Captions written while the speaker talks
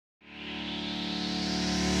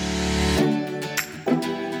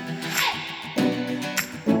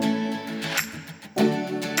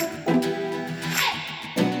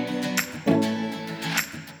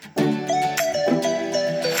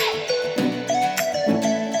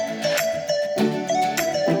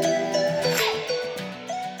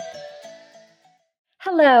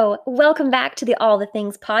Welcome back to the All the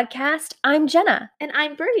Things podcast. I'm Jenna. And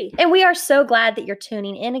I'm Brie. And we are so glad that you're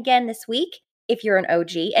tuning in again this week. If you're an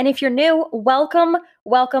OG, and if you're new, welcome.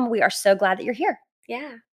 We are so glad that you're here.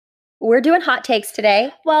 Yeah. We're doing hot takes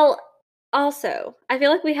today. Well, also, I feel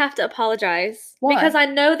like we have to apologize. Why? Because I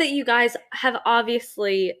know that you guys have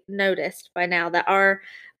obviously noticed by now that our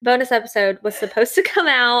bonus episode was supposed to come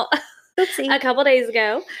out Oopsie. a couple days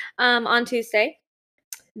ago on Tuesday.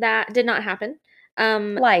 That did not happen.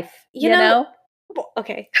 Life, you know?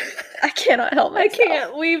 Okay. I cannot help myself. I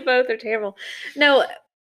can't. We both are terrible. No,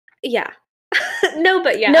 yeah. No,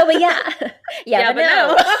 but yeah. No, but yeah. Yeah, but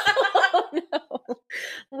no. Oh, no.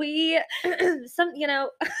 We,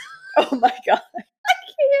 Oh my God. I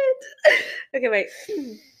can't. Okay, wait.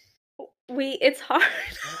 It's hard.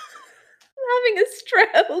 I'm having a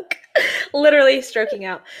stroke. Literally stroking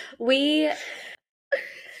out.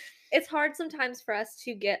 It's hard sometimes for us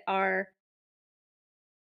to get our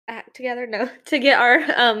act together. No, to get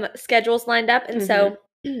our schedules lined up. And so,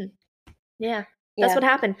 yeah, that's what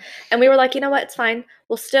happened. And we were like, you know what? It's fine.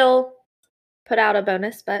 We'll still put out a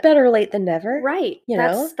bonus, but better late than never. Right.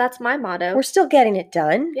 That's my motto. We're still getting it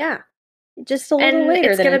done. Yeah. Just a little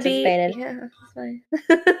later than anticipated. Yeah, that's fine.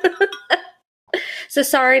 So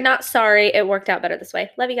sorry, not sorry. It worked out better this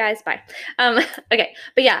way. Love you guys. Bye. Okay.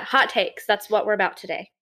 But yeah, hot takes. That's what we're about today.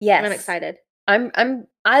 Yes. And I'm excited.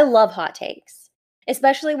 I love hot takes,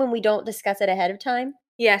 especially when we don't discuss it ahead of time.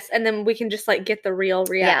 Yes, and then we can just like get the real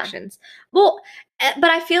reactions. Yeah. Well, but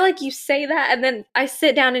I feel like you say that and then I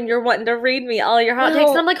sit down and you're wanting to read me all your hot takes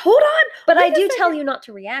and I'm like, hold on. But I do tell you not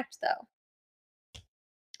to react though.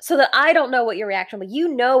 So that I don't know what your reaction will be.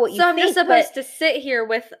 You know what you think. So I'm just supposed to sit here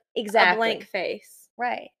with a blank face.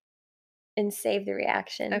 Right. And save the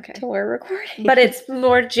reaction until we're recording. But it's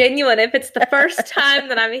more genuine if it's the first time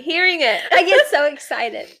that I'm hearing it. I get so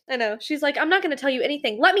excited. I know. She's like, I'm not going to tell you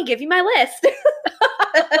anything. Let me give you my list.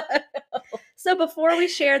 So before we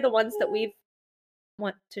share the ones that we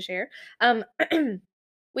want to share,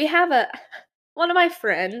 we have one of my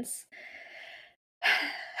friends.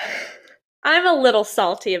 I'm a little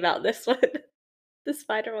salty about this one. The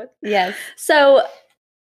spider one. Yes. So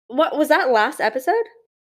what was that last episode?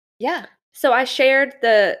 Yeah. So I shared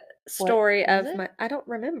the story of I don't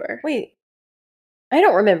remember. Wait. I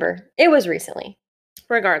don't remember. It was recently.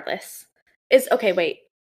 Regardless. Is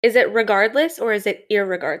it regardless or is it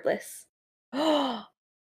irregardless?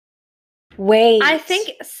 Wait. I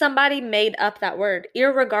think somebody made up that word.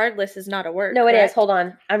 Irregardless is not a word. No, correct? It is. Hold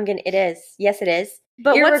on. It is. Yes, it is.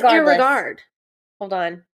 But what's irregard? Hold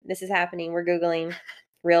on. This is happening. We're Googling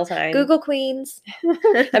real time. Google Queens.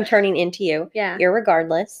 I'm turning into you. Yeah.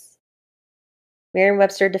 Irregardless.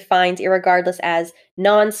 Merriam-Webster defines irregardless as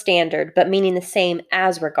non-standard, but meaning the same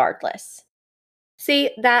as regardless. See,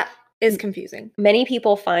 that is confusing. Many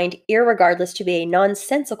people find irregardless to be a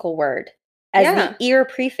nonsensical word, as the ir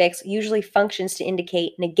prefix usually functions to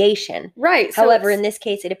indicate negation. Right. However, in this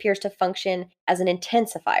case, it appears to function as an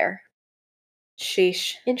intensifier.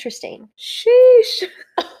 Sheesh. Interesting. Sheesh.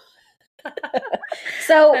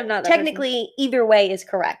 So, technically, either way is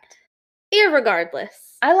correct. Irregardless.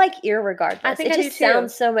 I like irregardless. I think it just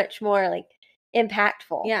sounds so much more like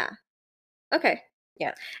impactful. Yeah. Okay.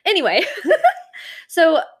 Yeah. Anyway,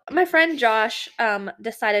 so my friend Josh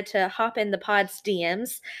decided to hop in the pod's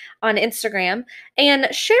DMs on Instagram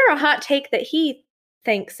and share a hot take that he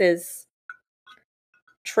thinks is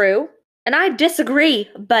true. And I disagree,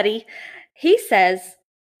 buddy. He says,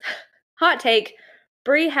 hot take,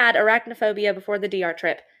 Brie had arachnophobia before the DR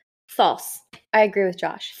trip. False. I agree with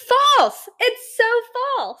Josh. False! It's so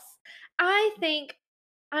false. I think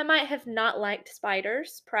I might have not liked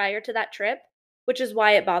spiders prior to that trip, which is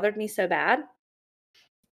why it bothered me so bad.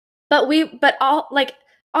 But all like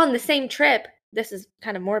on the same trip, this is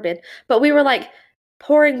kind of morbid, but we were like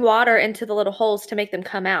pouring water into the little holes to make them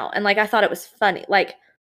come out. And like I thought it was funny. Like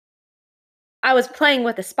I was playing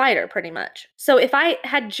with a spider pretty much. So if I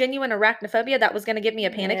had genuine arachnophobia, that was going to give me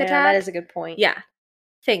a panic attack. That is a good point. Yeah.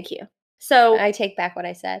 Thank you. So I take back what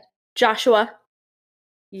I said. Joshua,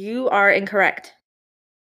 you are incorrect.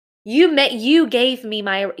 You gave me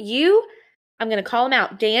I'm going to call them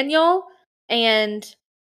out. Daniel and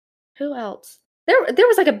who else? There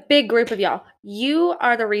was like a big group of y'all. You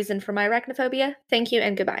are the reason for my arachnophobia. Thank you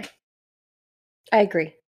and goodbye. I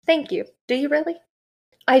agree. Thank you. Do you really?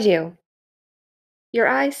 I do. Your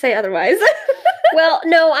eyes say otherwise. Well,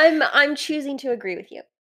 no, I'm choosing to agree with you.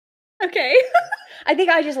 Okay. I think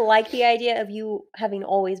I just like the idea of you having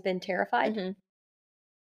always been terrified. Mm-hmm.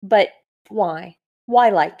 But why? Why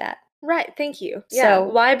like that? Right. Thank you. Yeah. So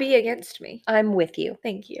why be against me? I'm with you.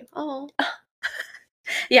 Thank you. Oh.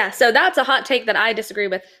 Yeah. So that's a hot take that I disagree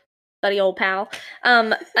with buddy old pal.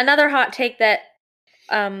 Another hot take that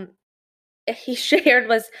he shared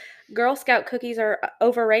was Girl Scout cookies are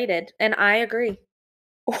overrated, and I agree.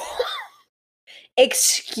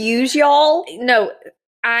 Excuse y'all? No,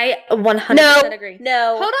 I 100% agree.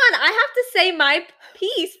 No. Hold on, I have to say my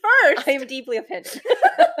piece first. I am deeply offended.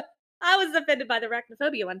 I was offended by the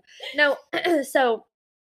arachnophobia one. No, so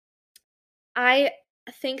I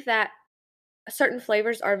think that certain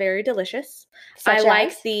flavors are very delicious. Such like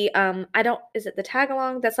as? the I don't is it the tag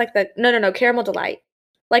along? That's like the no caramel delight.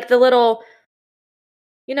 Like the little,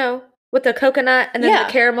 with the coconut and then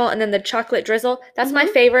the caramel and then the chocolate drizzle. That's my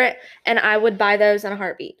favorite, and I would buy those in a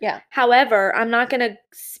heartbeat. Yeah. However, I'm not going to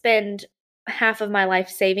spend half of my life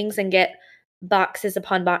savings and get boxes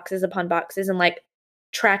upon boxes upon boxes and like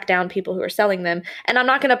track down people who are selling them. And I'm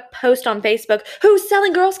not going to post on Facebook, who's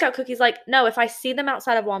selling Girl Scout cookies? Like, no, if I see them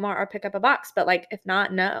outside of Walmart, I'll pick up a box. But like, if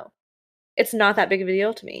not, no. It's not that big of a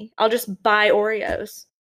deal to me. I'll just buy Oreos.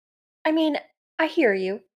 I mean, I hear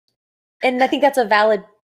you. And I think that's a valid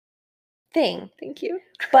thing. Thank you.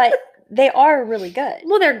 But they are really good.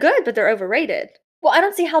 Well, they're good, but they're overrated. Well, I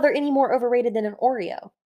don't see how they're any more overrated than an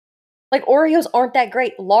Oreo. Like, Oreos aren't that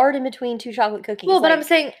great. Lard in between two chocolate cookies. Well, but I'm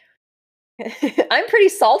saying... I'm pretty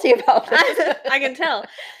salty about this. I can tell.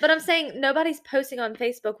 But I'm saying nobody's posting on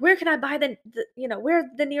Facebook, where can I buy where are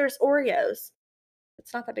the nearest Oreos?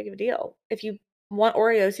 It's not that big of a deal. If you want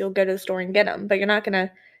Oreos, you'll go to the store and get them, but you're not going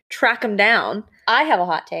to track them down. I have a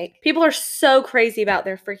hot take. People are so crazy about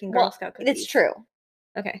their freaking Girl Scout cookies. It's true.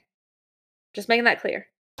 Okay. Just making that clear.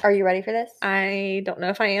 Are you ready for this? I don't know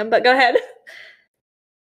if I am, but go ahead.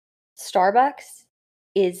 Starbucks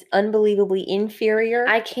is unbelievably inferior.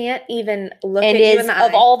 I can't even look at you in the eye.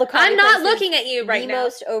 Of all the I'm not looking at you right now. The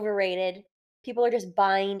most overrated. People are just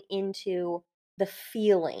buying into the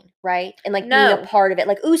feeling, right? And like being a part of it.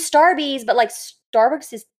 Like, ooh, Starbies, but like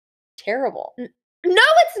Starbucks is terrible. No,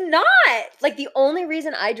 it's not. Like, the only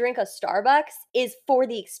reason I drink a Starbucks is for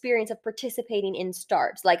the experience of participating in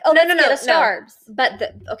Starbs. Like, oh, let's get a Starbs. But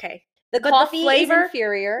the coffee flavor is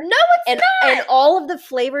inferior. No, it's not. And all of the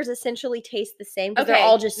flavors essentially taste the same because they're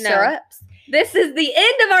all just syrups. This is the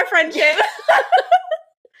end of our friendship.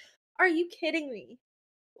 Are you kidding me?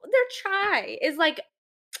 Their chai is like...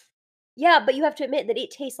 Yeah, but you have to admit that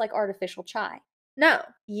it tastes like artificial chai. No.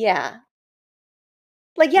 Yeah.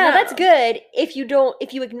 Like, yeah, that's good if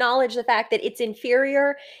you acknowledge the fact that it's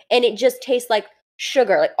inferior and it just tastes like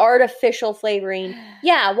sugar, like artificial flavoring.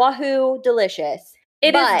 Yeah, wahoo, delicious.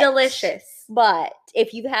 It is delicious. But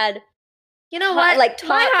if you've had... You know what? Like,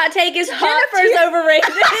 my hot take is Jennifer's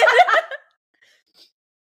overrated.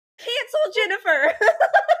 Cancel Jennifer.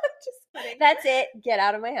 Just kidding. That's it. Get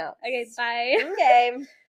out of my house. Okay, bye. Okay.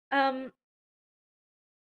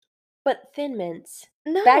 But Thin Mints.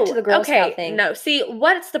 No. Back to the Girl Scout thing. No. See,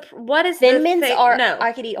 what is Thin Mints are... No.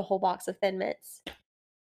 I could eat a whole box of Thin Mints.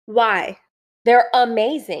 Why? They're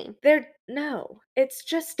amazing. It's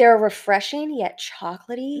just... They're refreshing yet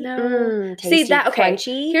chocolatey. No. Tasty,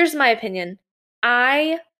 crunchy. Here's my opinion.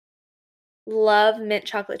 I love mint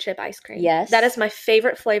chocolate chip ice cream. Yes. That is my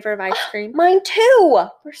favorite flavor of ice cream. Mine too.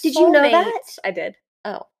 Did you know that? I did.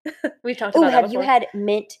 Oh. We've talked about that before. Have you had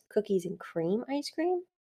mint cookies and cream ice cream?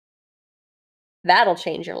 That'll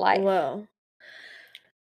change your life. Whoa.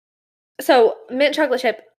 So, mint chocolate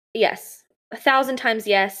chip, yes. 1,000 times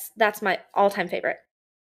yes. That's my all-time favorite.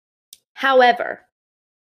 However,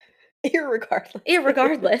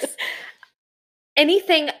 irregardless,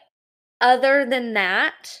 anything other than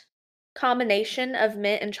that combination of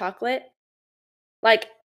mint and chocolate, like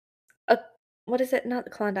what is it? Not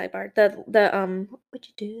the Klondike bar. The What would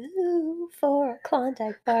you do for a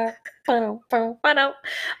Klondike bar?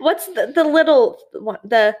 What's the little one?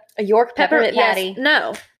 A York peppermint patty. Yes.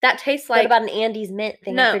 No, that tastes like... What about an Andes mint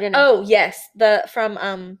thing after dinner? Oh yes, from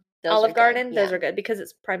Olive Garden. Yeah. Those are good because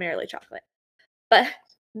it's primarily chocolate. But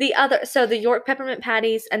the York peppermint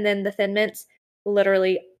patties and then the Thin Mints,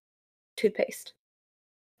 literally toothpaste.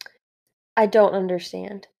 I don't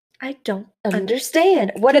understand. I don't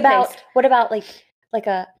understand. What about like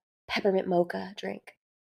a peppermint mocha drink?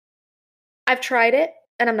 I've tried it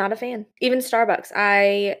and I'm not a fan. Even Starbucks,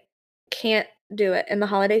 I can't do it in the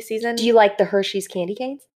holiday season. Do you like the Hershey's candy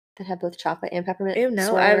canes that have both chocolate and peppermint? Ew,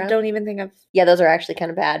 no, I don't even think I've... Yeah, those are actually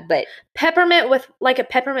kind of bad, but... Peppermint with like a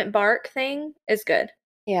peppermint bark thing is good.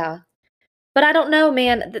 Yeah. But I don't know,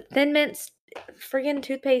 man. The Thin Mints, friggin'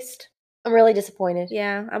 toothpaste. I'm really disappointed.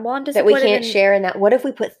 Yeah, I'm disappointed that we can't share in that. What if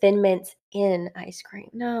we put Thin Mints in ice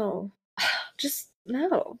cream? No. Just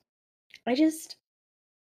no.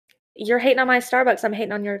 You're hating on my Starbucks. I'm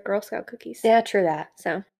hating on your Girl Scout cookies. Yeah, true that.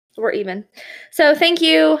 So we're even. So thank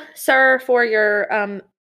you, sir, for your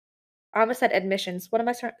I almost said admissions. What am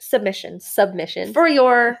I saying? Submissions. Submissions. For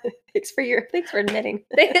your Thanks for admitting.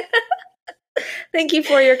 Thank you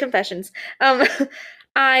for your confessions.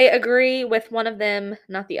 I agree with one of them,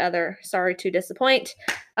 not the other. Sorry to disappoint.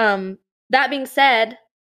 That being said,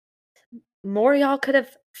 more y'all could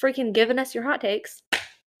have freaking given us your hot takes.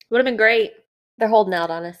 Would have been great. They're holding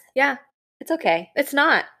out on us. Yeah. It's okay. It's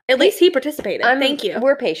not. At least he participated. Thank you.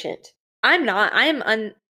 We're patient. I'm not. I am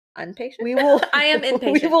unpatient. We will. I am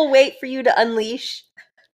impatient. We will wait for you to unleash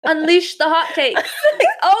the hot takes.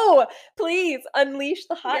 Oh, please unleash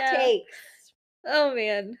the hot takes. Oh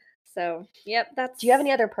man. So, yep, that's. Do you have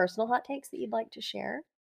any other personal hot takes that you'd like to share?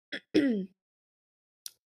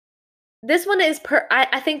 This one is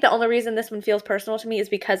I think the only reason this one feels personal to me is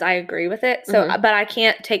because I agree with it. So, but I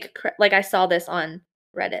can't take like I saw this on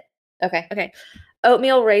Reddit. Okay.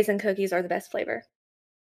 Oatmeal raisin cookies are the best flavor.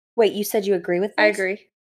 Wait, you said you agree with this? I agree.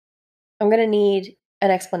 I'm going to need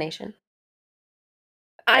an explanation.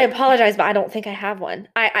 I apologize, but I don't think I have one.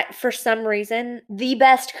 I for some reason, the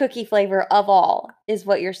best cookie flavor of all is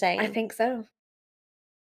what you're saying. I think so.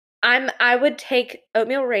 I would take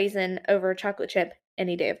oatmeal raisin over chocolate chip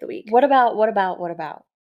any day of the week. What about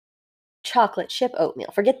chocolate chip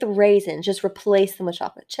oatmeal? Forget the raisins, just replace them with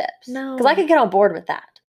chocolate chips. No. Because I could get on board with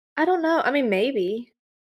that. I don't know. I mean, maybe.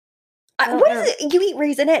 What is it? You eat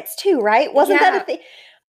Raisinets too, right? Wasn't that a thing?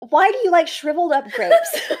 Why do you like shriveled up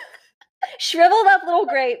grapes? Shriveled up little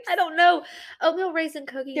grapes. I don't know. Oatmeal raisin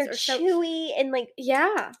cookies They're chewy and like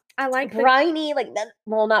I like briny, like that.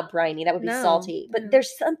 Well, not briny. That would be salty. But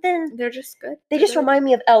there's something. They're just good. They just remind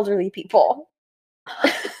me of elderly people.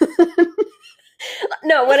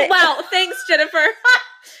 No, wow, thanks, Jennifer.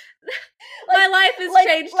 My life has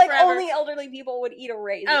changed like forever. Only elderly people would eat a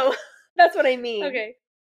raisin. Oh, that's what I mean. Okay.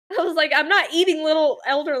 I was like, I'm not eating little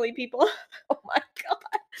elderly people. Oh my god.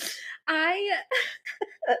 I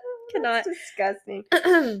cannot. That's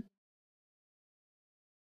disgusting.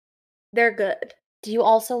 They're good. Do you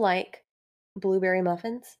also like blueberry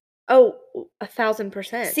muffins? Oh,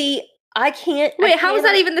 1,000%. See, I can't. Wait, how is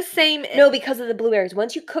that even the same? No, because of the blueberries.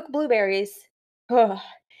 Once you cook blueberries,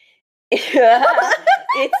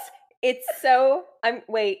 it's so.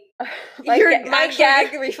 My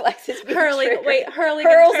gag reflex is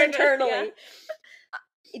hurls internally. Yeah.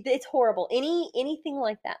 It's horrible. Anything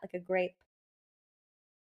like that, like a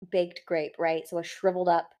baked grape, right? So a shriveled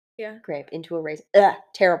up grape into a raisin.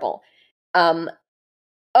 Terrible.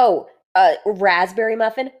 Raspberry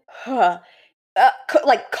muffin.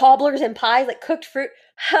 Like cobblers and pies, like cooked fruit.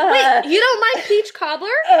 Wait, you don't like peach cobbler?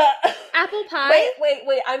 Apple pie?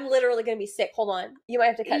 Wait. I'm literally going to be sick. Hold on. You might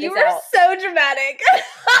have to cut this out. You are so dramatic.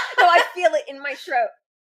 No, I feel it in my throat.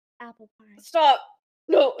 Apple pie. Stop.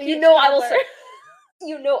 No, peach cobbler.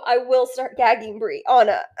 I will start gagging, Brie.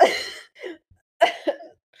 Anna.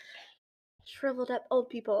 Shriveled up old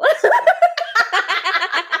people.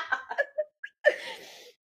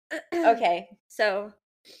 Okay. So,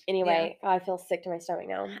 anyway, I feel sick to my stomach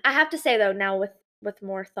now. I have to say though, now with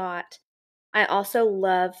more thought, I also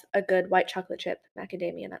love a good white chocolate chip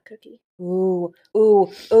macadamia nut cookie. Ooh.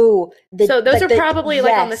 So those are probably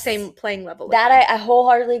like on the same playing level. That I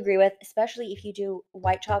wholeheartedly agree with, especially if you do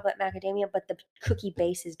white chocolate macadamia, but the cookie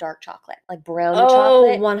base is dark chocolate, like brownie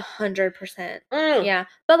chocolate. 100%. Yeah,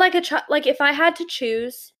 but like if I had to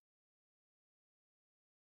choose,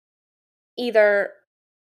 either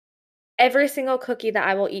every single cookie that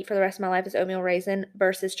I will eat for the rest of my life is oatmeal raisin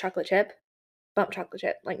versus chocolate chip, bump chocolate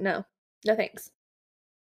chip. Like no thanks.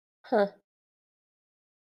 Huh.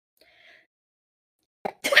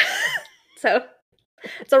 So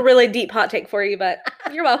it's a really deep hot take for you, but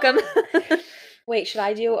you're welcome. Wait, should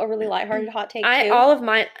I do a really lighthearted hot take too? All of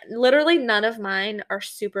mine, literally none of mine are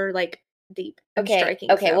super like deep and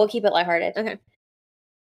striking. Okay, so. We'll keep it lighthearted. Okay.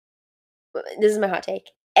 This is my hot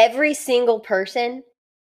take. Every single person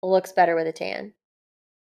looks better with a tan.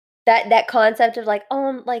 That concept of like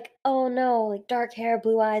oh no, like dark hair,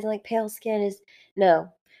 blue eyes, and like pale skin is no.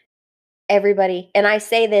 Everybody, and I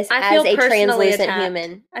say this as a translucent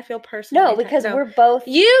human. I feel personally No, because we're both.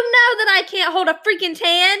 You know that I can't hold a freaking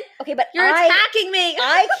tan. Okay, but you're attacking me.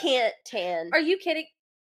 I can't tan. Are you kidding?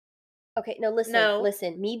 Okay, no,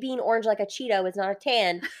 listen. Me being orange like a Cheeto is not a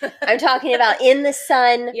tan. I'm talking about in the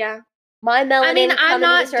sun. Yeah. My melanin. I mean, I'm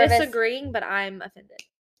not disagreeing, but I'm offended.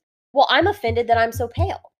 Well, I'm offended that I'm so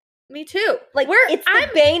pale. Me too. Like it's the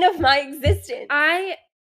bane of my existence. I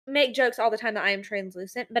make jokes all the time that I am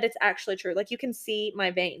translucent, but it's actually true. Like you can see my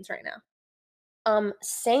veins right now.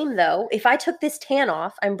 Same though. If I took this tan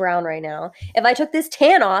off, I'm brown right now. If I took this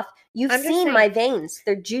tan off, you've seen my veins.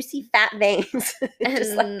 They're juicy, fat veins.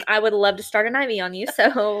 And I would love to start an IV on you.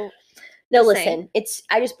 So No, Just listen, saying.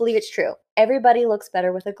 I just believe it's true. Everybody looks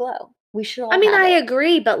better with a glow. We should all I mean, have I it.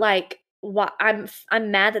 agree, but like, what? I'm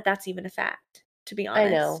mad that that's even a fact. To be honest, I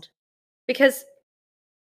know. because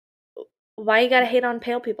why you gotta hate on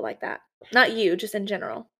pale people like that? Not you, just in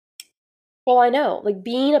general. Well, I know. Like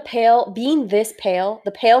being this pale,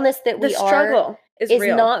 the paleness that The we are struggle is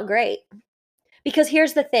real. not great. Because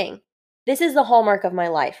here's the thing. This is the hallmark of my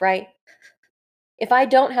life, right? If I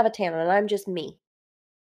don't have a tan and I'm just me,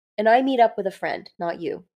 and I meet up with a friend, not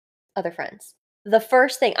you, other friends. The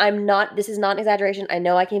first thing, this is not an exaggeration. I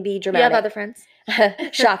know I can be You have dramatic. other friends.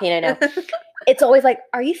 Shocking, I know. It's always like,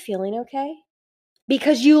 are you feeling okay?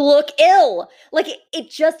 Because you look ill. Like it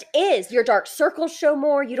just is. Your dark circles show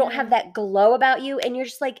more. You don't have that glow about you. And you're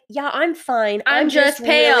just like, yeah, I'm fine. I'm just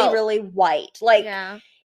pale. really, really white. Like, Yeah.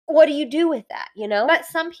 what do you do with that, you know? But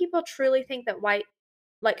some people truly think that white,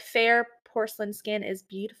 like fair porcelain skin is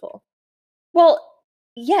beautiful. Well,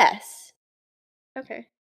 yes. Okay.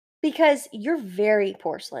 Because you're very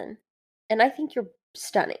porcelain. And I think you're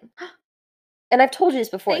stunning. And I've told you this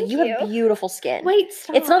before. Thank you you. have beautiful skin. Wait,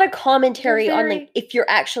 stop. It's not a commentary on very- like if you're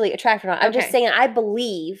actually attracted or not. I'm just Okay. saying I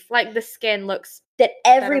believe Like the skin looks that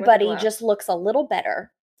better with a everybody glow. just looks a little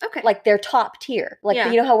better. Okay. Like they're top tier. Like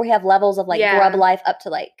Yeah. you know how we have levels of like Yeah. grub life up to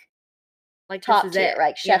like top this is tier, it.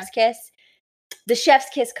 right? Chef's kiss. The chef's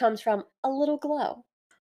kiss comes from a little glow.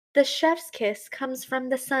 The chef's kiss comes from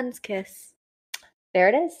the sun's kiss. There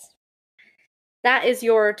it is. That is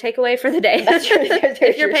your takeaway for the day. That's your,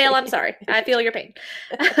 if you're pale, I'm sorry. I feel your pain.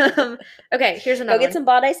 Okay, here's another Go get some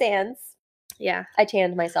Bondi Sands. Yeah. I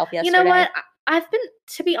tanned myself yesterday. You know what? I've been,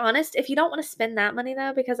 to be honest, if you don't want to spend that money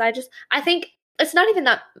though, because I think it's not even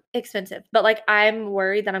that expensive, but like I'm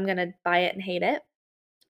worried that I'm going to buy it and hate it.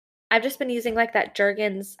 I've just been using like that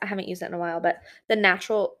Jergens, I haven't used it in a while, but the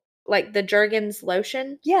natural, like the Jergens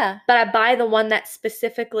lotion. Yeah. But I buy the one that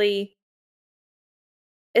specifically,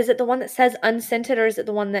 is it the one that says unscented or is it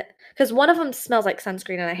the one that, because one of them smells like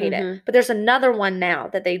sunscreen and I hate it. But there's another one now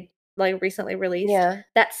that they like recently released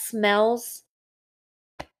that smells,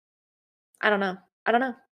 I don't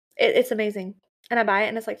know. It's amazing. And I buy it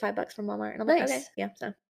and it's like $5 from Walmart. And I'm like, okay, yeah,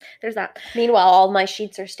 so there's that. Meanwhile, all my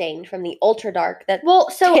sheets are stained from the ultra dark tan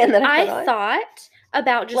that I put on. Thought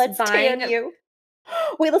about just buying. Tan you.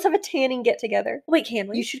 Wait, let's have a tanning get together. Wait, can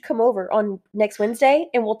we? You should come over on next Wednesday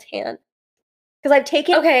and we'll tan. Because I've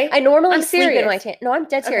taken. Okay. I normally I'm sleep serious. in my tan. No, I'm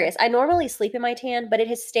dead serious. Okay. I normally sleep in my tan, but it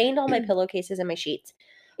has stained all my pillowcases and my sheets.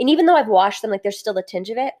 And even though I've washed them, like there's still a tinge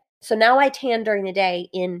of it. So now I tan during the day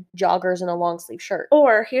in joggers and a long sleeve shirt.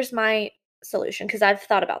 Or here's my solution, because I've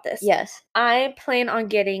thought about this. Yes. I plan on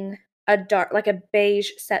getting a dark, like a beige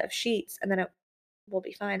set of sheets, and then it will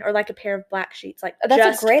be fine. Or like a pair of black sheets, like that's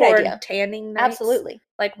just a great for idea. tanning nights. Absolutely.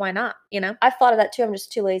 Like why not? You know. I've thought of that too. I'm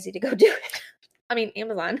just too lazy to go do it. I mean,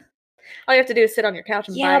 Amazon. All you have to do is sit on your couch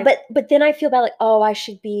and buy. Yeah, but then I feel bad, like, oh, I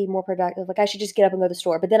should be more productive. Like I should just get up and go to the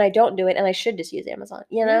store. But then I don't do it, and I should just use Amazon.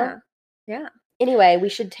 You know? Yeah. Anyway, we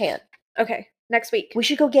should tan. Okay, next week. We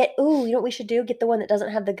should go get. Ooh, you know what we should do? Get the one that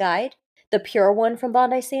doesn't have the guide, the pure one from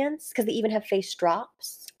Bondi Sands, because they even have face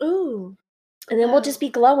drops. Ooh. And then we'll just be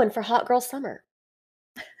glowing for hot girl summer.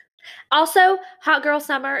 Also, hot girl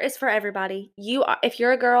summer is for everybody. If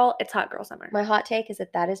you're a girl, it's hot girl summer. My hot take is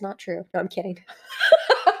that is not true. No, I'm kidding.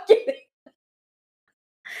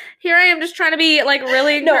 Here I am just trying to be like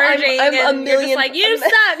really encouraging. No, I'm and a million. You're just like, you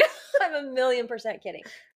suck. I'm 1,000,000% kidding.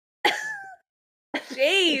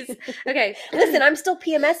 Jeez. Okay. Listen, I'm still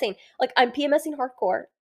PMSing. Like I'm PMSing hardcore.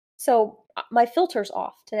 So my filter's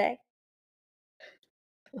off today.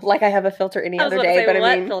 Like I have a filter any other day, but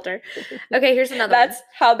I mean filter. Okay, here's another. That's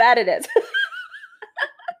how bad it is.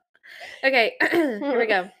 Okay, here we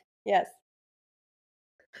go. Yes.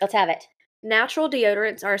 Let's have it. Natural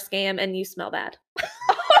deodorants are a scam and you smell bad.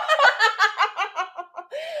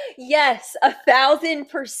 Yes,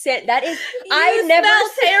 1,000%. That is. I never smell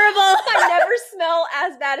terrible. I never smell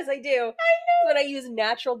as bad as I do when I use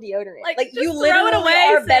natural deodorant. Like you literally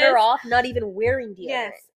are better off not even wearing deodorant.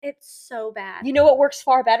 Yes, it's so bad. You know what works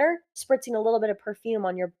far better? Spritzing a little bit of perfume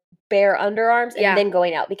on your bare underarms and then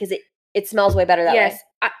going out because it smells way better that way. Yes.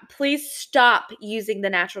 Please stop using the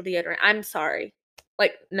natural deodorant. I'm sorry.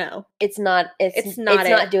 Like no, it's not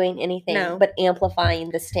doing anything but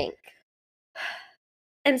amplifying the stink.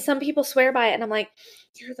 And some people swear by it, and I'm like,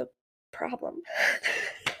 you're the problem.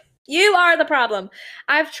 You are the problem.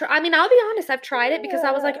 I'll be honest, I've tried it because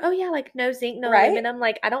I was like, oh yeah, like no zinc, no aluminum.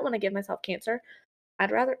 Like I don't want to give myself cancer.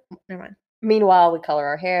 I'd rather. Never mind. Meanwhile, we color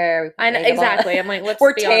our hair. I know exactly. I'm like,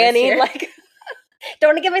 we're tanning. Like, don't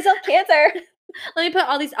want to give myself cancer. Let me put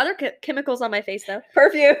all these other chemicals on my face though.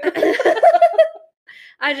 Perfume.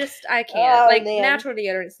 I can't. Oh, Like, man. natural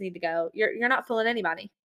deodorants need to go. You're not fooling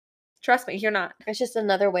anybody. Trust me, you're not. It's just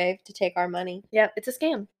another way to take our money. Yep, it's a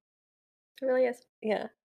scam. It really is. Yeah.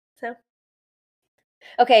 So,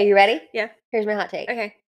 Okay, you ready? yeah. Here's my hot take.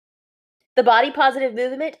 Okay. The body positive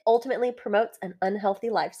movement ultimately promotes an unhealthy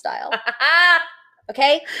lifestyle.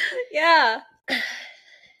 Okay? Yeah.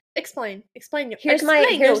 Explain Here's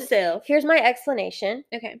yourself. Here's my explanation.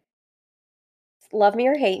 Okay. Love me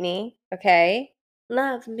or hate me, okay?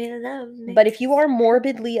 Love me, love me. But if you are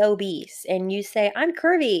morbidly obese and you say, I'm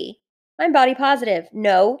curvy, I'm body positive,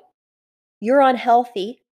 no, you're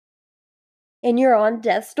unhealthy and you're on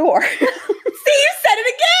death's door. See, you said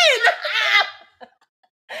it again!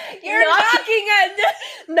 You're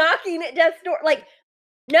knocking at death's door. Like,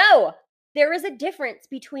 no, there is a difference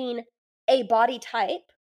between a body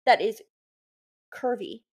type that is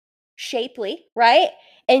curvy, shapely, right?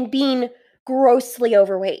 And being grossly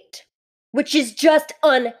overweight, which is just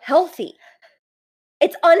unhealthy.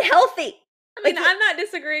 It's unhealthy. I mean, I'm not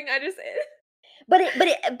disagreeing. I just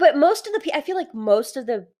But most of I feel like most of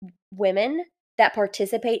the women that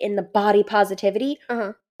participate in the body positivity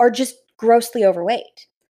are just grossly overweight.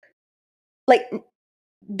 Like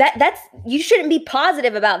that's you shouldn't be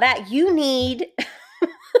positive about that. You need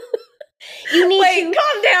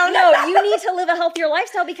calm down. No, you need to live a healthier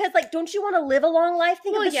lifestyle because, like, don't you want to live a long life?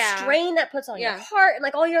 Think of the strain that puts on your heart and,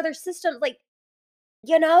 like, all your other systems. Like,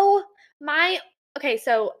 you know? Okay,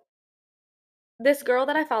 so this girl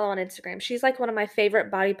that I follow on Instagram, she's, like, one of my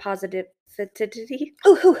favorite body positivity.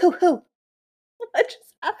 Who? What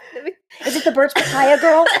just happened to me? Is it the Birch Papaya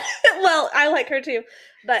girl? Well, I like her too,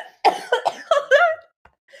 but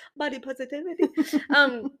body positivity.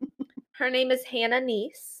 Her name is Hannah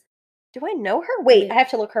Neese. Do I know her? Wait, I have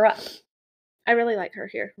to look her up. I really like her.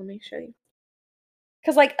 Here, let me show you.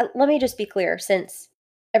 Because, like, let me just be clear, since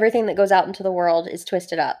everything that goes out into the world is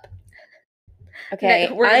twisted up. Okay,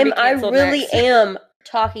 I really am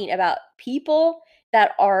talking about people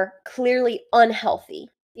that are clearly unhealthy,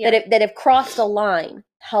 that have crossed a line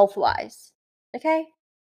health-wise. Okay,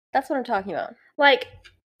 that's what I'm talking about. Like,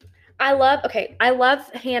 I love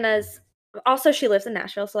Hannah's. Also, she lives in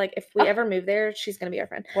Nashville, so, like, if we ever move there, she's gonna be our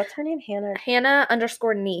friend. What's her name? Hannah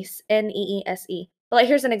 _Neese, Neese. But, like,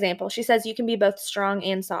 here's an example. She says you can be both strong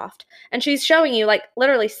and soft, and she's showing you, like,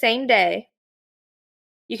 literally same day.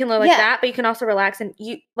 You can live like that, but you can also relax, and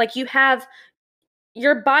you have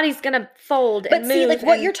your body's gonna fold and move. But see, like,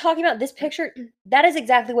 what you're talking about, this picture, that is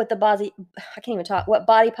exactly what I can't even talk, what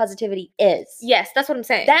body positivity is. Yes, that's what I'm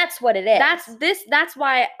saying. That's what it is. That's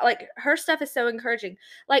why, like, her stuff is so encouraging.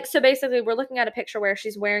 Like, so basically, we're looking at a picture where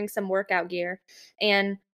she's wearing some workout gear,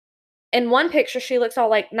 and in one picture, she looks all,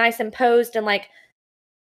 like, nice and posed and, like,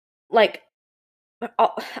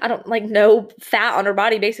 I don't, like, no fat on her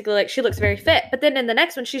body, basically. Like, she looks very fit. But then in the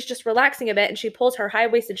next one, she's just relaxing a bit, and she pulls her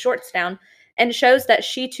high-waisted shorts down and shows that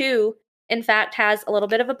she, too, in fact, has a little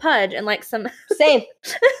bit of a pudge and, like, some... Same.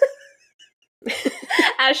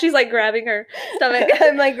 As she's, like, grabbing her stomach.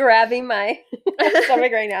 I'm, like, grabbing my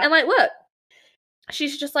stomach right now. And, like, look.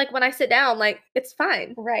 She's just like, when I sit down, like, it's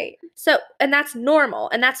fine. Right. So, and that's normal.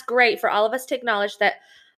 And that's great for all of us to acknowledge that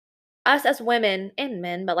us as women and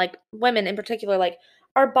men, but, like, women in particular, like,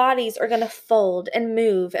 our bodies are going to fold and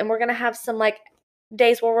move, and we're going to have some, like,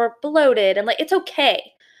 days where we're bloated, and, like, it's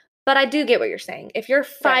okay. But I do get what you're saying. If you're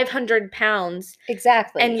 500 pounds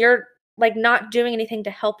exactly, and you're, like, not doing anything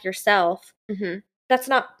to help yourself, that's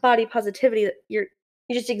not body positivity. You're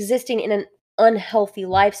just existing in an unhealthy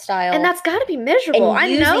lifestyle, and that's got to be miserable.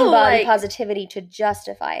 And using body positivity to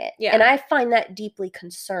justify it. Yeah. And I find that deeply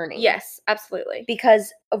concerning. Yes, absolutely,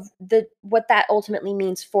 because of what that ultimately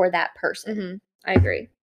means for that person. I agree.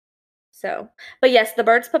 So, but yes, the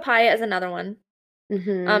Bird's Papaya is another one.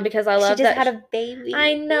 Because I love that she just had a baby.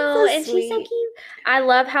 I know, so and sweet. She's so cute. I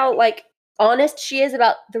love how, like, honest she is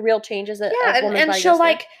about the real changes that a woman's and body she'll goes through.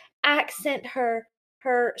 Like accent her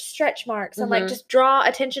stretch marks and like just draw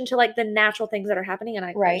attention to like the natural things that are happening, and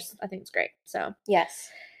I think it's great. So yes.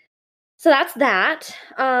 So that's that.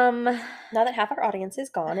 Now that half our audience is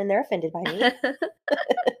gone and they're offended by me.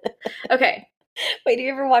 Okay. Wait, do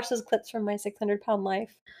you ever watch those clips from My 600-Pound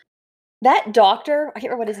Life? That doctor, I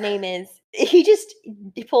can't remember what his name is. He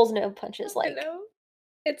pulls no punches. Like,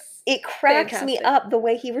 it cracks fantastic. me up the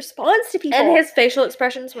way he responds to people. And his facial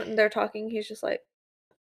expressions when they're talking, he's just like,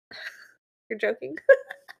 you're joking.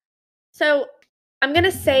 So I'm going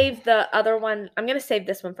to save the other one. I'm going to save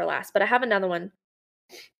this one for last, but I have another one.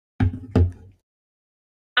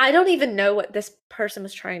 I don't even know what this person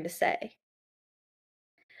was trying to say.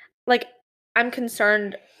 Like, I'm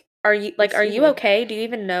concerned. Are you okay? Do you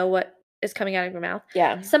even know what is coming out of your mouth.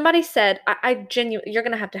 Yeah. Somebody said, I genuinely, you're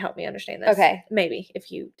going to have to help me understand this. Okay. Maybe,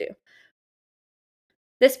 if you do.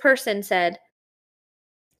 This person said,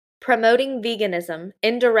 promoting veganism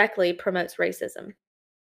indirectly promotes racism.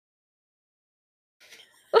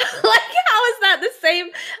 Like, how is that the same?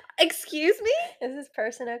 Excuse me? Is this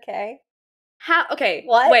person okay? How? Okay.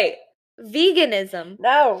 What? Wait. Veganism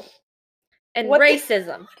No. and What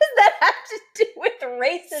racism. What does that have to do with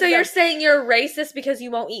racism? So you're saying you're racist because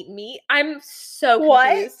you won't eat meat? I'm so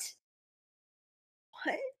confused.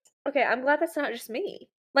 What? Okay, I'm glad that's not just me.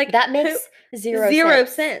 Like, That makes zero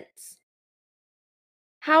sense.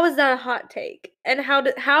 How is that a hot take? And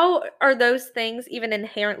how are those things even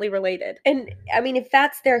inherently related? And I mean, if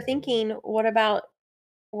that's their thinking, what about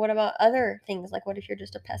other things? Like, what if you're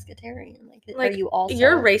just a pescatarian? Like are you also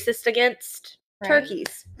you're racist against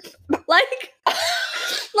turkeys? Like,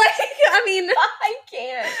 I mean, I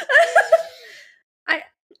can't.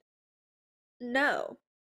 No.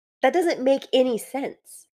 That doesn't make any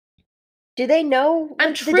sense. Do they know what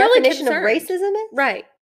I'm the truly definition concerned. of racism is? Right.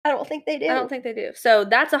 I don't think they do. I don't think they do. So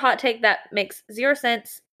that's a hot take that makes zero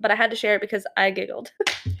sense, but I had to share it because I giggled.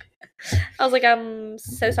 I was like, I'm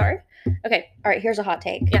so sorry. Okay. All right, here's a hot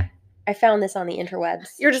take. Yeah. I found this on the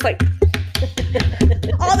interwebs. You're just like,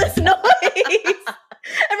 all this noise.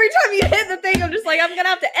 Every time you hit the thing, I'm just like, I'm going to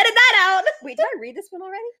have to edit that out. Wait, did I read this one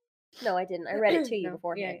already? No, I didn't. I read it to you No.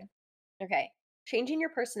 beforehand. Yeah. Okay. Changing your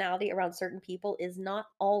personality around certain people is not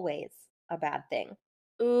always a bad thing.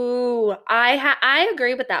 Ooh, I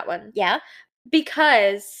agree with that one. Yeah?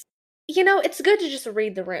 Because, it's good to just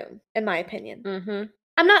read the room, in my opinion. Mm-hmm.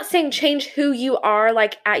 I'm not saying change who you are,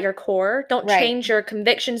 like, at your core. Don't change your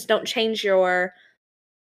convictions. Don't change your,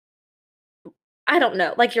 I don't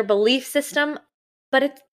know, like, your belief system. But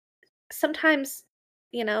it's sometimes,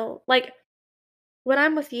 like, when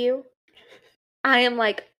I'm with you, I am,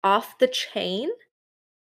 like, off the chain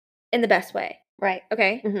in the best way. Right.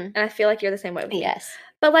 Okay? Mm-hmm. And I feel like you're the same way with me. Yes.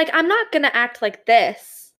 But, like, I'm not going to act like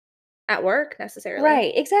this at work necessarily.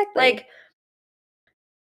 Right, exactly. Like,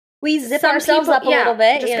 we zip ourselves up a little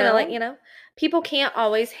bit, just gonna let you know. People can't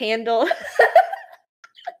always handle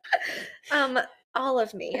all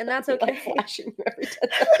of me, and that's okay. Like flashing you every 10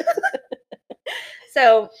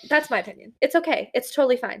 So that's my opinion. It's okay. It's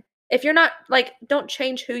totally fine. If you're not, like, don't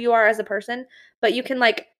change who you are as a person, but you can,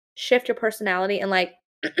 like, shift your personality and, like,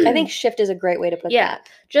 I think shift is a great way to put that.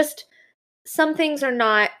 Just some things are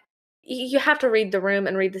not, you have to read the room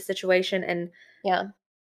and read the situation, and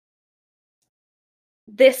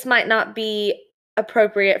this might not be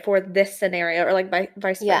appropriate for this scenario, or, like, vice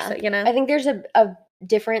versa, I think there's a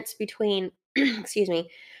difference between, excuse me,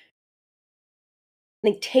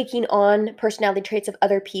 like taking on personality traits of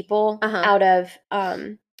other people out of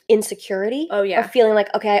insecurity. Oh, yeah. Or feeling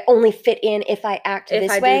like, okay, I only fit in if I act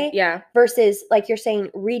this way. Versus, like you're saying,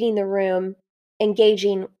 reading the room,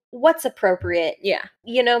 engaging what's appropriate. Yeah.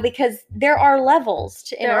 Because there are levels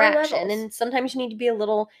to interaction. And sometimes you need to be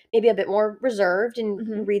maybe a bit more reserved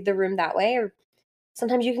and read the room that way. Or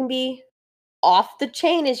sometimes you can be off the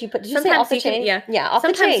chain, as you put. Did you say off the chain? Yeah, off the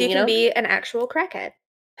chain. Sometimes you can be an actual crackhead.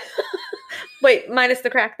 Wait, minus the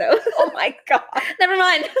crack, though. Oh my God. Never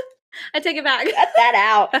mind. I take it back. Cut that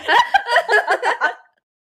out.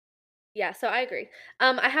 Yeah, so I agree.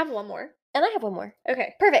 I have one more. And I have one more.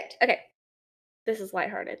 Okay. Perfect. Okay. This is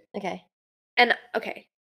lighthearted. Okay. And, okay,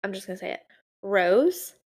 I'm just going to say it.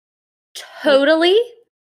 Rose totally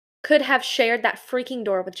could have shared that freaking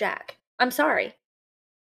door with Jack. I'm sorry.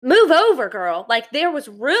 Move over, girl. Like, there was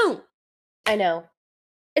room. I know.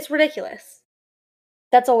 It's ridiculous.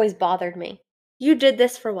 That's always bothered me. You did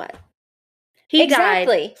this for what? He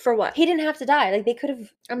died for what? He didn't have to die. Like, they could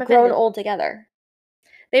have grown old together.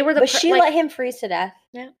 But she let him freeze to death.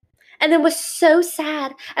 Yeah. And then was so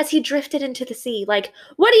sad as he drifted into the sea. Like,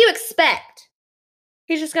 what do you expect?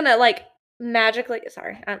 He's just gonna, like, magically...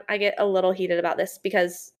 Sorry, I get a little heated about this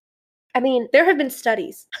because... I mean... There have been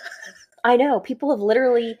studies. I know. People have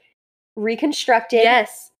literally reconstructed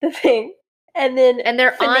the thing. And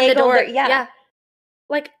they're on the door. Yeah.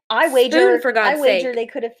 Like, I wager, for God's sake. they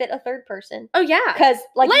could have fit a third person. Oh, yeah. Because,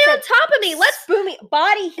 like, lay on top of me. Let's spoon me.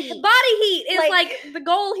 Body heat. Body heat is, like, the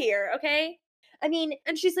goal here, okay? I mean,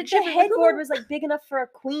 and she's like, the headboard was, like, big enough for a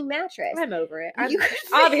queen mattress. I'm over it.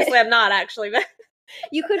 Obviously, I'm not, actually. But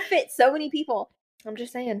you could fit so many people. I'm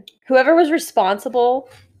just saying. Whoever was responsible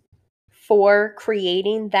for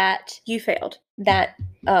creating that... You failed. That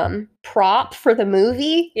prop for the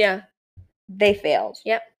movie... Yeah. They failed.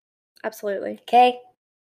 Yep. Absolutely. Okay?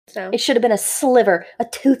 So it should have been a sliver, a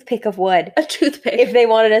toothpick of wood. A toothpick. If they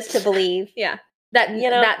wanted us to believe. Yeah.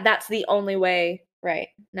 That that's the only way. Right.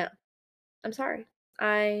 No. I'm sorry.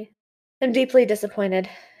 I I'm deeply disappointed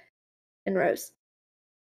in Rose.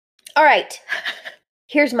 All right.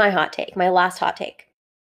 Here's my hot take, my last hot take.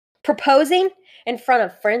 Proposing in front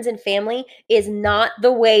of friends and family is not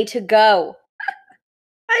the way to go.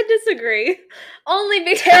 I disagree. Only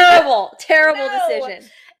because Terrible No. decision.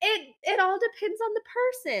 It all depends on the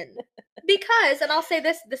person. Because, and I'll say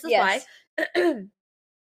this is Yes. why.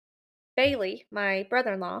 Bailey, my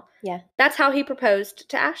brother-in-law, Yeah. that's how he proposed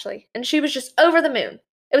to Ashley. And she was just over the moon.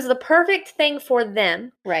 It was the perfect thing for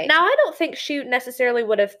them. Right. Now, I don't think she necessarily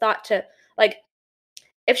would have thought to, like,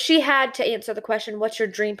 if she had to answer the question, what's your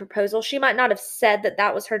dream proposal? She might not have said that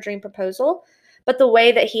that was her dream proposal. But the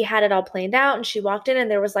way that he had it all planned out, and she walked in and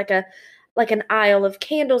there was like an aisle of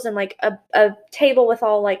candles and like a table with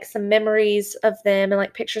all like some memories of them and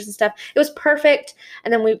like pictures and stuff. It was perfect.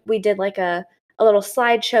 And then we did like a little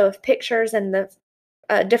slideshow of pictures, and the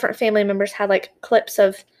different family members had like clips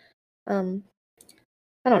of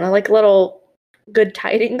I don't know, like little good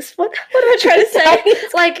tidings. What am I trying to say?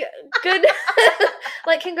 Like good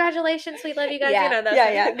like congratulations, we love you guys. Yeah. You know,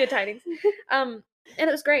 those good tidings. And it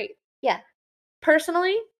was great. Yeah.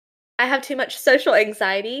 Personally, I have too much social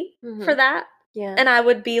anxiety for that. Yeah. And I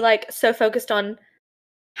would be like so focused on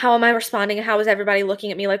how am I responding and how is everybody looking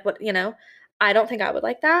at me, like what, I don't think I would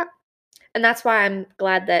like that. And that's why I'm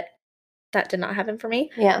glad that did not happen for me.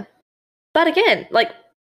 Yeah. But again, like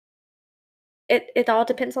it all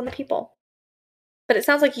depends on the people. But it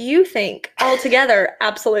sounds like you think altogether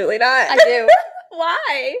absolutely not. I do.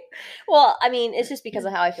 Why? Well, I mean, it's just because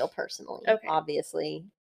of how I feel personally, Okay. obviously.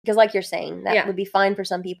 Because like you're saying, that would be fine for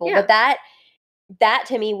some people. Yeah. But that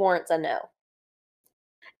to me warrants a no.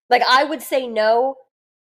 Like, I would say no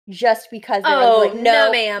just because they're like,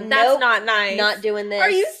 no, ma'am, that's not nice. Not doing this. Are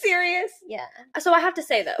you serious? Yeah. So I have to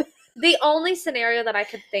say, though, the only scenario that I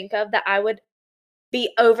could think of that I would be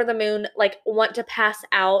over the moon, like, want to pass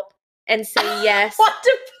out and say yes.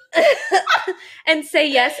 And say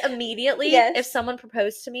yes immediately if someone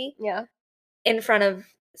proposed to me. Yeah. In front of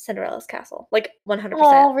Cinderella's castle. Like, 100%.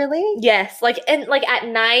 Oh, really? Yes. Like, and like at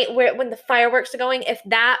night when the fireworks are going, if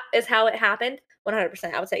that is how it happened,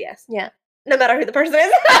 100% I would say yes. Yeah. No matter who the person is.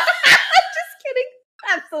 Just kidding.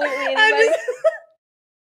 Absolutely anybody.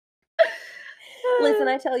 Listen,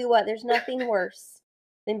 I tell you what, there's nothing worse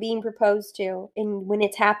than being proposed to, and when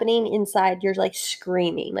it's happening inside, you're like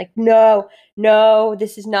screaming, like, no,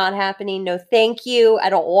 this is not happening. No, thank you.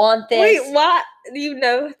 I don't want this. Wait, what? Do you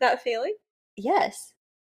know that feeling? Yes.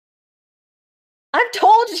 I've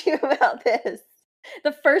told you about this.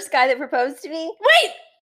 The first guy that proposed to me. Wait!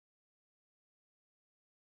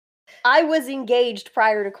 I was engaged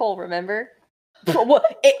prior to Cole, remember? Well,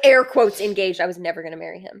 air quotes engaged. I was never going to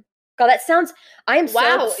marry him. God, that sounds... I am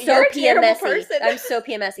so you're a terrible person. I'm so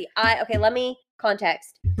PMSy. Okay, let me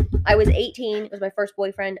context. I was 18. It was my first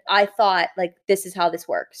boyfriend. I thought, like, this is how this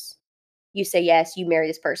works. You say yes, you marry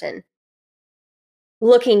this person.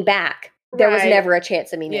 Looking back, there was never a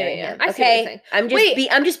chance of me marrying him. I see what you're saying.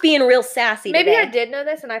 I'm just being real sassy Maybe today. I did know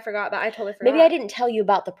this and I forgot, but I totally forgot. Maybe I didn't tell you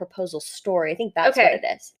about the proposal story. I think that's what it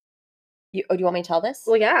is. Do you want me to tell this?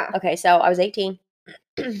 Well, yeah. Okay, so I was 18.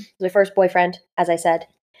 It was my first boyfriend, as I said.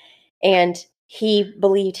 And he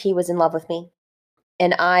believed he was in love with me.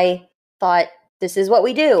 And I thought, this is what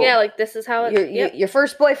we do. Yeah, like this is how it... Your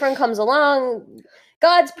first boyfriend comes along.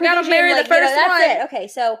 God's provision. Gotta marry the first one. That's it. Okay,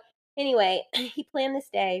 so anyway, he planned this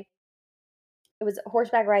day. It was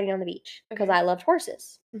horseback riding on the beach because I loved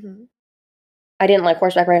horses. Mm-hmm. I didn't like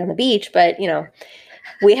horseback riding on the beach, but,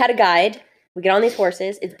 we had a guide. We get on these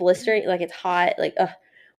horses. It's blistering, like it's hot. Like,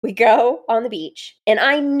 we go on the beach. And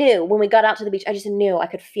I knew when we got out to the beach, I just knew. I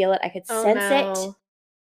could feel it. I could sense it.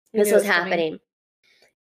 This was happening.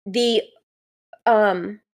 The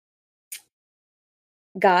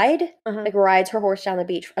guide like rides her horse down the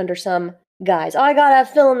beach under some guys. Oh, I gotta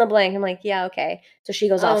fill in the blank. I'm like, yeah, okay. So she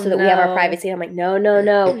goes off so that we have our privacy. I'm like,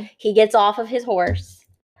 no. He gets off of his horse.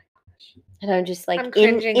 And I'm just like,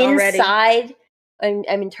 inside, I'm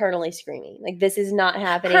internally screaming. Like, this is not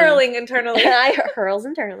happening. Hurling internally. I hurls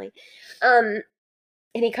internally. And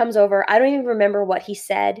he comes over. I don't even remember what he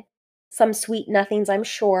said. Some sweet nothings, I'm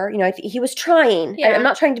sure. He was trying. Yeah. I'm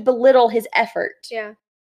not trying to belittle his effort. Yeah.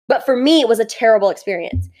 But for me, it was a terrible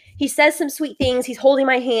experience. He says some sweet things. He's holding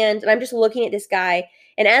my hand, and I'm just looking at this guy.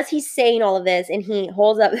 And as he's saying all of this, and he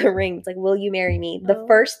holds up the ring, it's like, will you marry me? The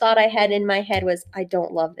first thought I had in my head was, I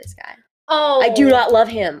don't love this guy. Oh. I do not love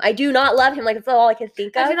him. Like, that's all I could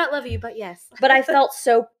think of. I do not love you, but yes. But I felt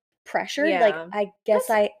so pressured. Yeah. Like, I guess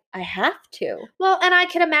I have to. Well, and I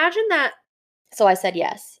can imagine that. So I said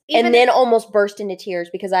yes. And then almost burst into tears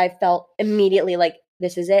because I felt immediately like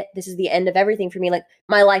this is it. This is the end of everything for me. Like,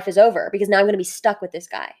 my life is over because now I'm going to be stuck with this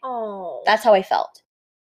guy. Oh. That's how I felt.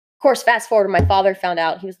 Of course, fast forward, when my father found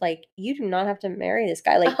out, he was like, you do not have to marry this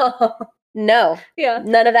guy. Like, no. Yeah.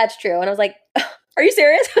 None of that's true. And I was like, are you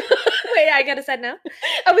serious? Wait, I gotta say no.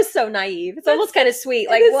 I was so naive. It's almost kind of sweet.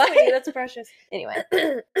 Like, what? Sweet. That's precious. Anyway.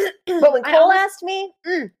 But when Cole asked me,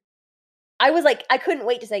 I was like, I couldn't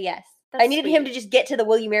wait to say yes. I needed him to just get to the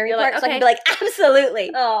will you marry You're part like, so I could be like,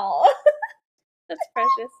 absolutely. Oh. That's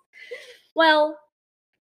precious. Well,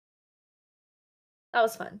 that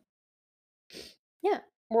was fun. Yeah.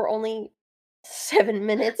 We're only 7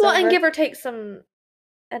 minutes Well, over. and give or take some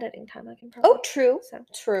editing time. I can probably. Oh, true.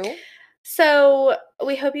 True. So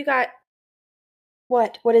we hope you got.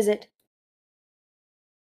 What? What is it?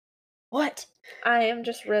 What? I am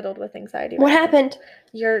just riddled with anxiety. What right now. happened?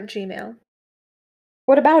 Your Gmail.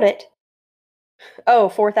 What about it? Oh,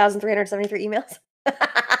 4,373 emails.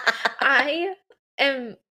 I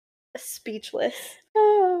am speechless.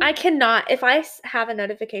 I cannot. If I have a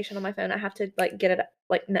notification on my phone, I have to like get it.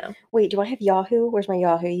 Like, no. Wait, do I have Yahoo? Where's my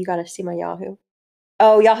Yahoo? You gotta see my Yahoo.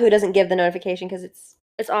 Oh, Yahoo doesn't give the notification because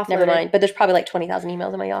it's off. Never mind. But there's probably like 20,000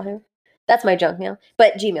 emails in my Yahoo. That's my junk mail.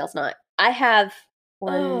 But Gmail's not. I have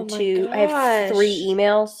I have 3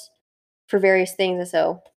 emails for various things, and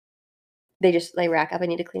so they rack up. I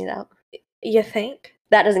need to clean it out. You think?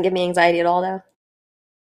 That doesn't give me anxiety at all, though.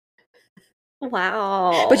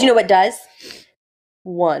 Wow. But you know what does?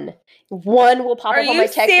 One will pop up on my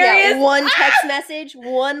text. Serious? Yeah, one text message,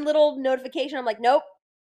 one little notification. I'm like, nope,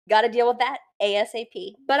 got to deal with that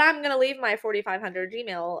ASAP. But I'm gonna leave my 4,500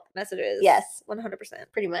 Gmail messages. Yes, 100%.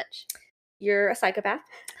 Pretty much. You're a psychopath.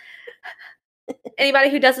 Anybody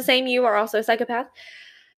who does the same, you are also a psychopath.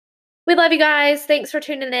 We love you guys. Thanks for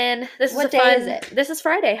tuning in. What day is it? This is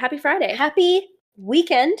Friday. Happy Friday. Happy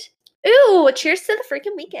weekend. Ooh, cheers to the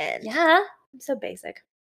freaking weekend. Yeah. I'm so basic.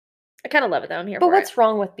 I kind of love it though. I'm here but for what's it.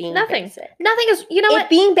 wrong with being Nothing. basic? Nothing is, you know what? If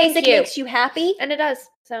being basic makes you happy. And it does.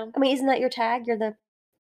 So I mean, isn't that your tag? You're the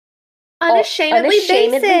unashamedly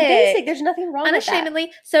basic. There's nothing wrong with that.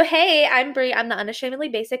 Unashamedly. So hey, I'm Brie. I'm the unashamedly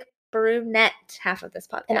basic brunette half of this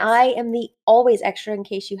podcast. And I am the always extra, in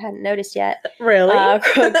case you hadn't noticed yet. Really?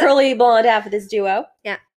 Curly blonde half of this duo.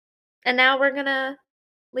 Yeah. And now we're gonna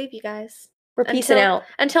leave you guys. We're peacing out.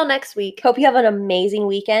 Until next week. Hope you have an amazing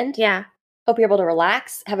weekend. Yeah. Hope you're able to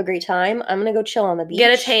relax, have a great time. I'm gonna go chill on the beach.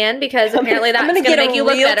 Get a tan because apparently that's gonna make you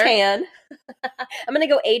look better. Tan. I'm gonna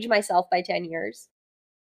go age myself by 10 years.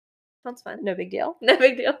 Sounds fun. No big deal. No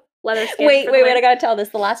big deal. Leather skin. Wait, I gotta tell this.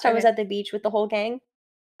 The last time I was Okay. at the beach with the whole gang,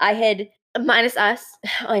 I had minus us.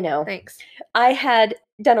 I know. Thanks. I had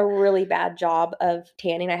done a really bad job of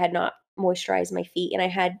tanning. I had not moisturized my feet, and I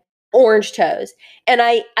had orange toes. And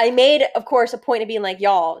I made, of course, a point of being like,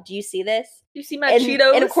 y'all, do you see this? You see my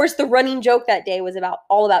Cheetos? And of course, the running joke that day was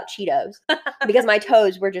all about Cheetos because my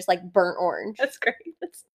toes were just like burnt orange. That's great.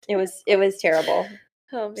 It was terrible.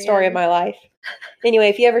 Oh, man. Story of my life. Anyway,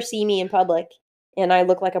 if you ever see me in public and I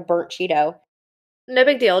look like a burnt Cheeto, no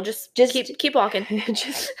big deal. Just keep walking.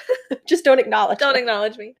 just don't acknowledge. Don't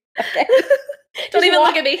acknowledge me. Okay. Don't even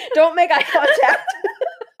look at me. Don't make eye contact.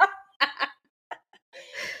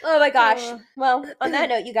 Oh my gosh. Well, on that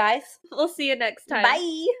note, you guys. We'll see you next time.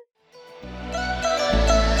 Bye.